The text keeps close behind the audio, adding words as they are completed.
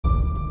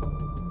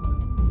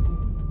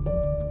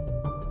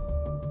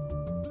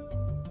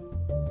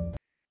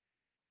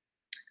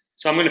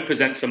So I'm going to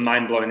present some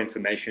mind-blowing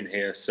information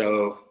here.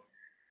 So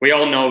we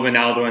all know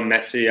Ronaldo and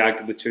Messi,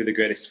 arguably two of the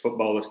greatest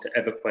footballers to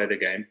ever play the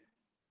game.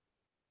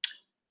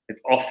 They've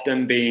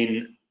often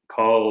been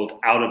called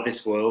out of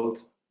this world,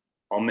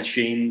 or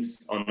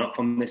machines, or not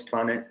from this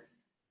planet,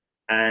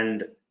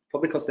 and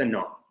probably because they're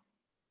not.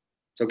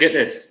 So get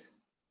this.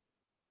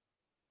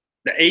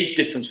 The age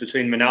difference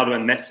between Ronaldo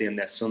and Messi and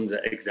their sons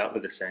are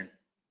exactly the same.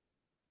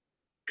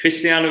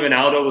 Cristiano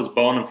Ronaldo was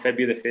born on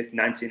February the 5th,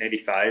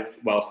 1985,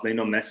 whilst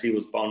Lionel Messi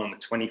was born on the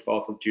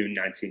 24th of June,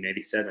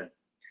 1987,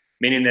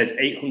 meaning there's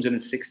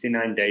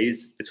 869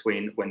 days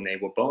between when they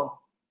were born.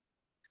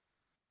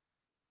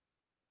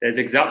 There's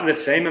exactly the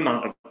same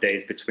amount of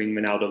days between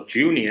Ronaldo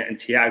Jr. and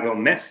Thiago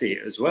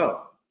Messi as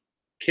well,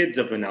 kids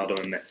of Ronaldo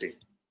and Messi.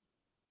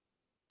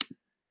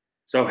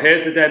 So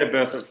here's the date of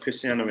birth of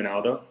Cristiano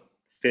Ronaldo,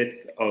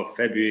 5th of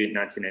February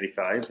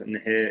 1985,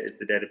 and here is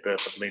the date of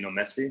birth of Lionel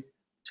Messi,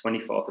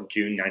 24th of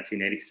June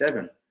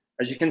 1987.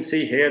 As you can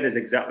see here, there's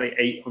exactly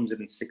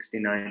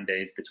 869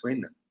 days between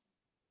them.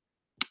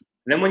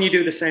 And then when you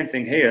do the same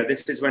thing here,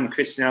 this is when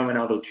Cristiano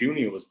Ronaldo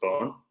Jr. was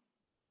born,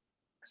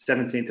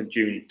 17th of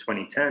June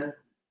 2010.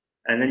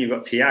 And then you've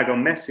got Thiago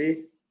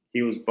Messi.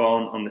 He was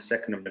born on the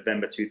 2nd of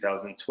November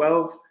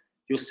 2012.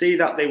 You'll see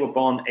that they were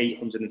born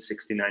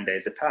 869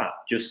 days apart,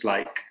 just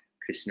like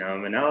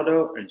Cristiano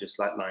Ronaldo and just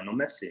like Lionel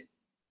Messi.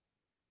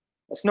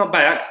 That's not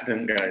by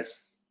accident,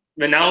 guys.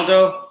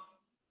 Ronaldo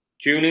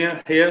Jr.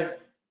 here,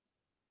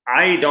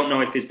 I don't know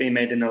if he's been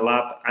made in a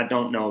lab. I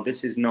don't know.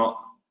 This is not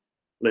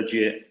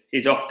legit.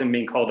 He's often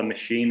been called a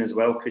machine as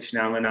well,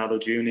 Cristiano Ronaldo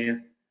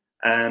Jr.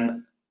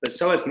 But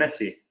so is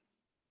Messi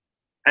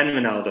and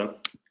Ronaldo.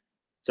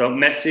 So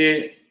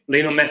Messi,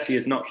 Lionel Messi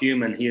is not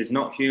human. He is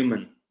not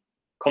human.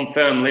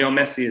 Confirm, Leo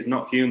Messi is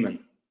not human.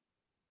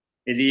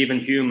 Is he even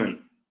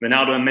human?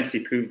 Ronaldo and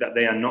Messi prove that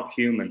they are not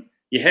human.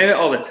 You hear it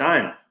all the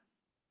time.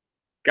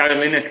 Gary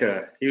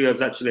Lineker, he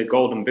was actually a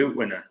Golden Boot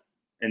winner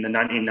in the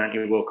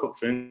 1990 World Cup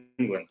for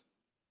England.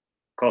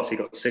 Of course, he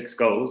got 6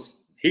 goals.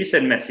 He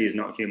said Messi is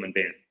not a human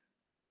being.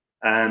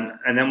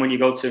 And then when you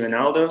go to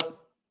Ronaldo,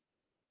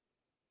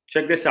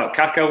 check this out.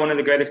 Kaká, one of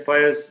the greatest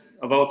players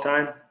of all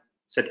time,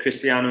 said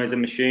Cristiano is a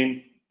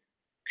machine.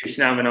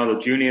 Cristiano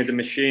Ronaldo Jr. is a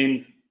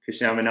machine.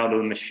 Cristiano Ronaldo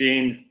a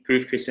machine.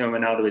 Proof Cristiano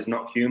Ronaldo is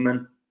not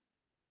human.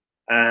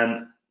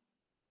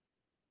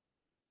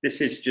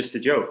 This is just a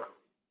joke.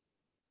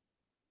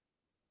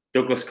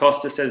 Douglas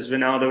Costa says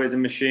Ronaldo is a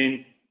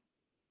machine.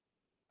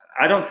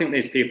 I don't think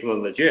these people are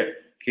legit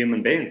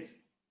human beings.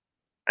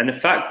 And the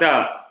fact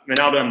that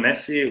Ronaldo and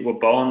Messi were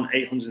born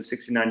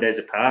 869 days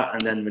apart,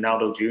 and then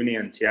Ronaldo Jr.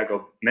 and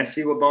Thiago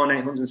Messi were born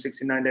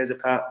 869 days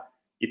apart,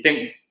 you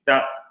think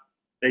that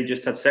they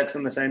just had sex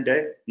on the same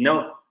day?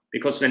 No,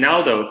 because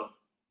Ronaldo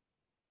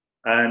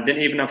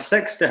didn't even have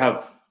sex to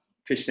have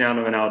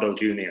Cristiano Ronaldo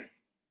Jr.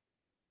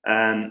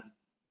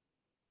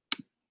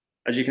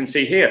 As you can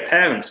see here,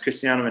 parents,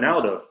 Cristiano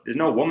Ronaldo, there's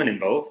no woman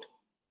involved.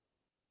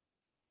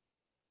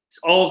 It's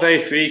all very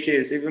freaky.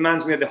 It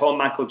reminds me of the whole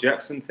Michael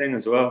Jackson thing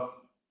as well.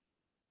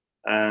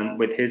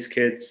 With his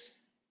kids,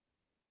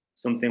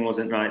 something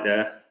wasn't right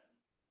there.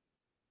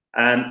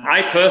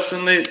 I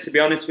personally, to be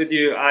honest with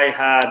you, I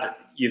had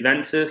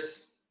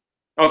Juventus.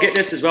 Oh, get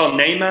this as well.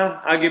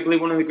 Neymar, arguably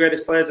one of the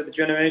greatest players of the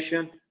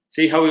generation.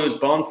 See how he was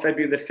born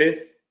February the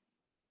 5th?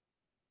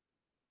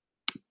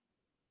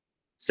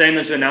 Same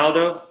as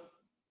Ronaldo.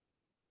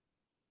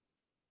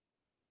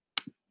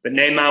 But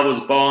Neymar was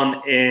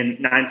born in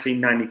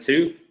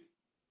 1992.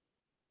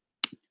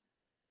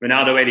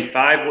 Ronaldo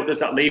 85. What does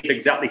that leave?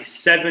 Exactly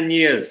 7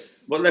 years.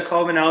 What do they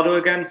call Ronaldo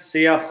again?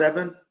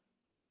 CR7?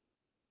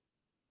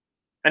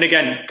 And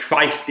again,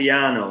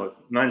 Cristiano.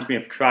 Reminds me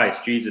of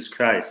Christ, Jesus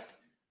Christ.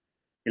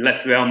 He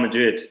left Real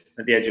Madrid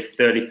at the age of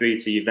 33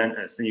 to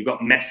Juventus. Then you've got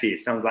Messi. It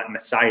sounds like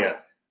Messiah.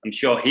 I'm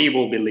sure he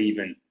will be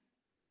leaving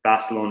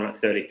Barcelona at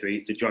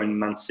 33 to join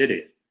Man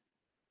City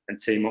and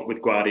team up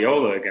with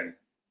Guardiola again.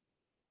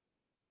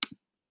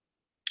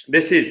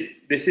 This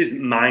is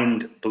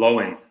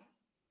mind-blowing.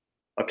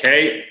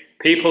 Okay,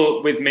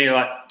 people with me are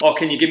like, oh,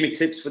 can you give me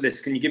tips for this?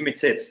 Can you give me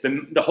tips?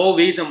 The whole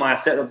reason why I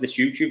set up this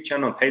YouTube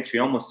channel on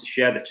Patreon was to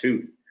share the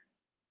truth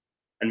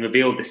and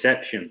reveal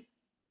deception.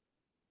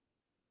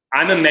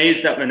 I'm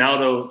amazed that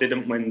Ronaldo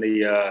didn't win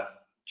the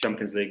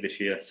Champions League this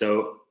year.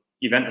 So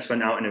Juventus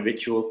went out in a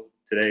ritual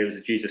today. It was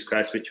a Jesus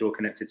Christ ritual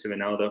connected to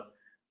Ronaldo.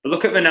 But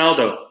look at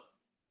Ronaldo.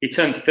 He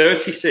turned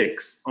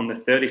 36 on the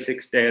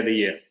 36th day of the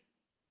year.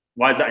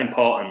 Why is that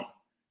important?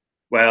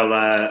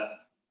 Well,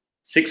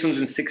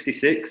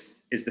 666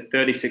 is the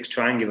 36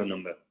 triangular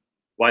number.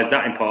 Why is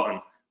that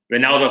important?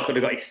 Ronaldo could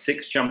have got his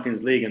 6th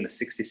Champions League in the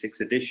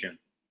 66th edition.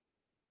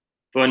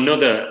 For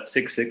another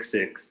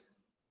 666.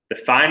 The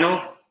final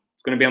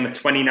is going to be on the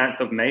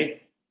 29th of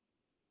May.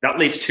 That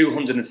leaves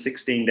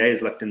 216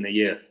 days left in the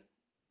year.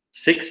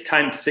 6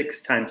 times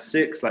 6 times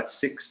 6, like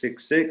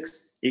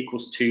 666,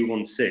 equals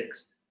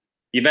 216.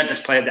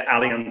 Juventus play at the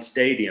Allianz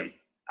Stadium.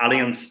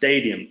 Allianz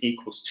Stadium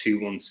equals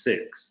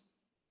 216.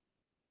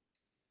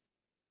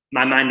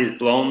 My mind is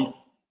blown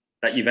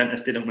that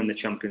Juventus didn't win the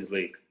Champions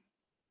League.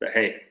 But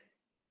hey,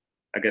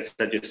 I guess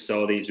I just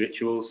saw these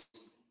rituals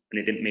and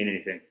it didn't mean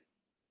anything.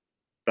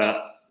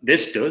 But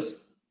this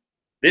does.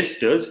 This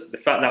does. The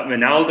fact that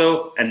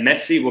Ronaldo and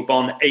Messi were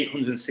born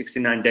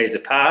 869 days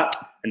apart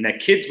and their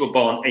kids were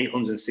born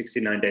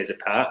 869 days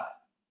apart.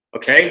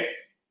 Okay?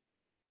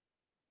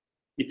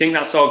 You think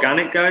that's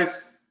organic,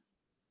 guys?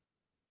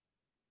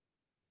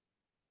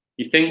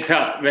 You think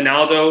that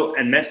Ronaldo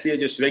and Messi are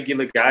just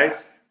regular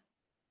guys?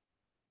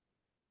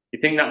 You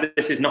think that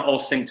this is not all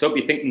synced up?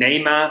 You think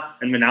Neymar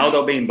and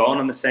Ronaldo being born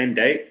on the same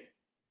date,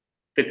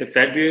 5th of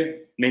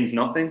February, means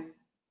nothing?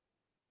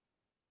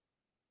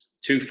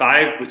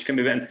 2-5, which can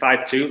be written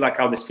 5-2, like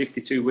how there's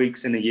 52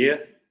 weeks in a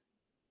year.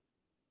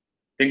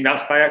 Think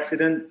that's by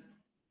accident?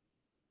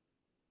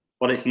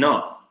 Well, it's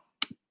not.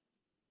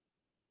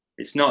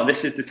 It's not.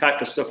 This is the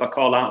type of stuff I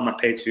call out on my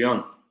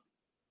Patreon.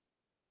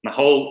 My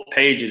whole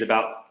page is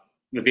about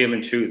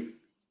revealing truth.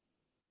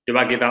 Do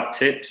I give out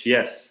tips?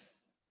 Yes.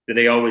 Do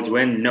they always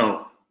win?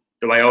 No.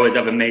 Do I always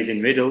have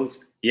amazing riddles?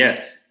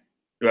 Yes.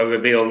 Do I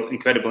reveal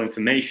incredible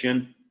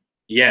information?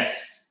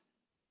 Yes.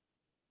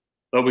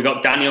 Well, we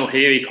got Daniel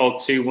here. He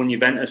called 2-1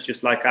 Juventus,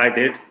 just like I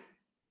did.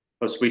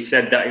 Plus, we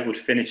said that it would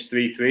finish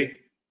 3-3.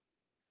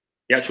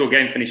 The actual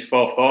game finished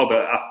 4-4,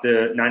 but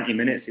after 90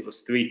 minutes, it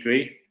was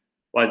 3-3.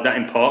 Why is that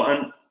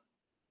important?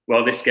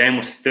 Well, this game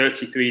was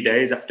 33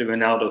 days after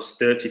Ronaldo's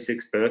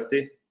 36th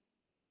birthday.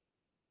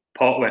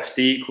 Porto FC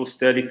equals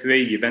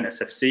 33.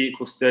 Juventus FC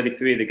equals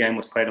 33. The game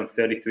was played on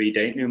 33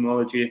 date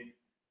numerology.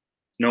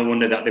 It's no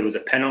wonder that there was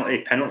a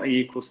penalty. Penalty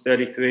equals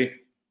 33.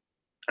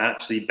 I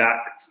actually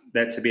backed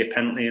there to be a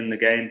penalty in the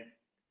game.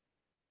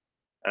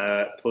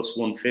 Plus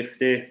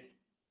 150.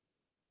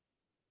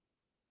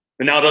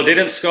 Ronaldo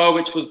didn't score,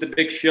 which was the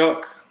big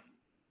shock.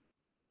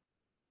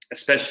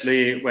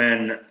 Especially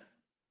when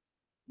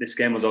this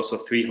game was also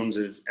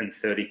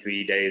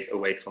 333 days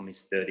away from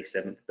his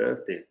 37th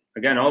birthday.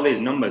 Again, all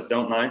these numbers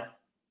don't lie.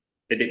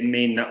 They didn't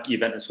mean that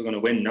Juventus were going to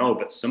win, no,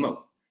 but some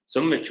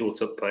ritual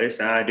took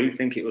place. I do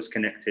think it was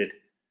connected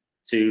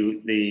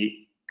to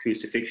the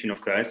crucifixion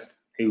of Christ,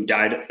 who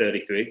died at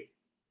 33.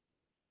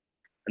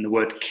 And the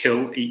word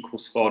kill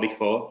equals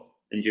 44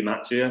 in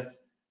Gematria,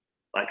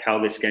 like how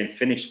this game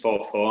finished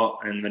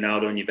 4-4 and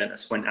Ronaldo and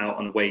Juventus went out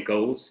on away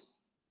goals.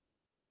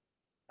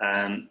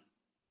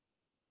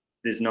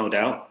 There's no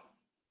doubt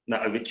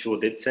that a ritual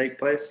did take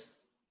place.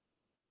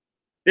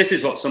 This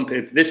is what some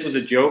people, this was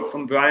a joke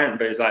from Bryant,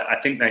 but it's like, I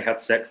think they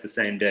had sex the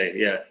same day.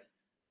 Yeah.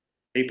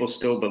 People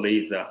still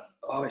believe that.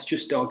 Oh, it's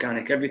just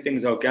organic.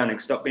 Everything's organic.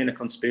 Stop being a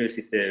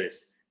conspiracy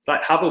theorist. It's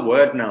like, have a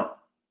word now.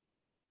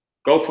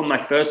 Go from my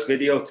first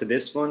video to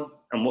this one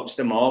and watch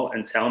them all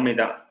and tell me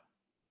that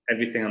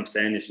everything I'm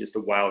saying is just a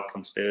wild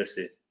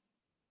conspiracy.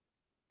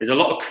 There's a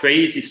lot of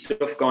crazy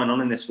stuff going on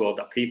in this world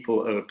that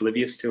people are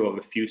oblivious to or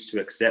refuse to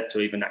accept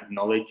or even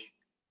acknowledge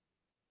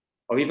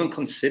or even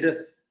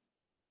consider.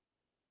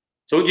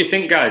 So what do you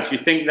think, guys? Do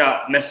you think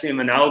that Messi and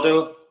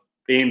Ronaldo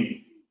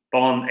being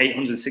born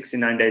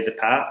 869 days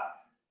apart,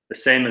 the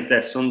same as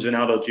their sons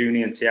Ronaldo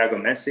Jr. and Thiago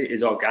Messi,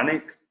 is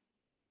organic?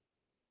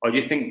 Or do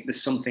you think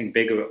there's something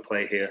bigger at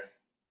play here?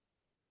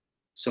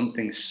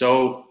 Something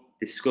so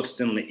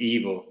disgustingly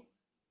evil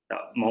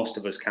that most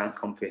of us can't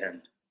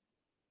comprehend?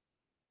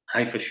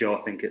 I for sure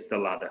think it's the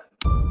latter.